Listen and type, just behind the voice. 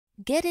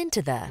Get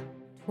into the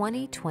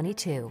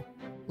 2022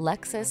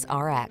 Lexus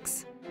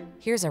RX.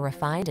 Here's a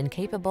refined and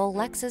capable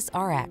Lexus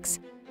RX,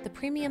 the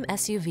premium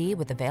SUV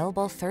with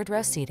available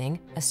third-row seating,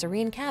 a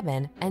serene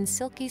cabin, and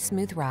silky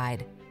smooth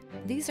ride.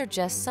 These are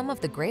just some of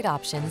the great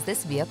options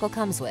this vehicle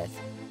comes with: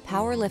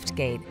 power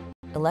liftgate,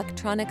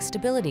 electronic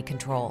stability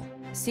control,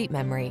 seat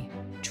memory,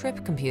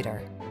 trip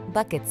computer,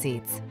 bucket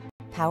seats,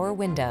 power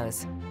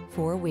windows,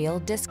 four-wheel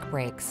disc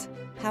brakes,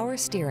 power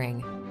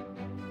steering.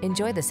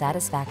 Enjoy the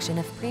satisfaction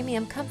of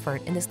premium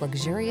comfort in this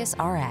luxurious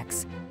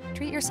RX.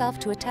 Treat yourself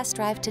to a test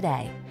drive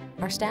today.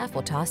 Our staff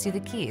will toss you the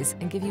keys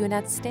and give you an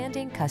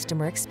outstanding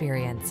customer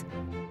experience.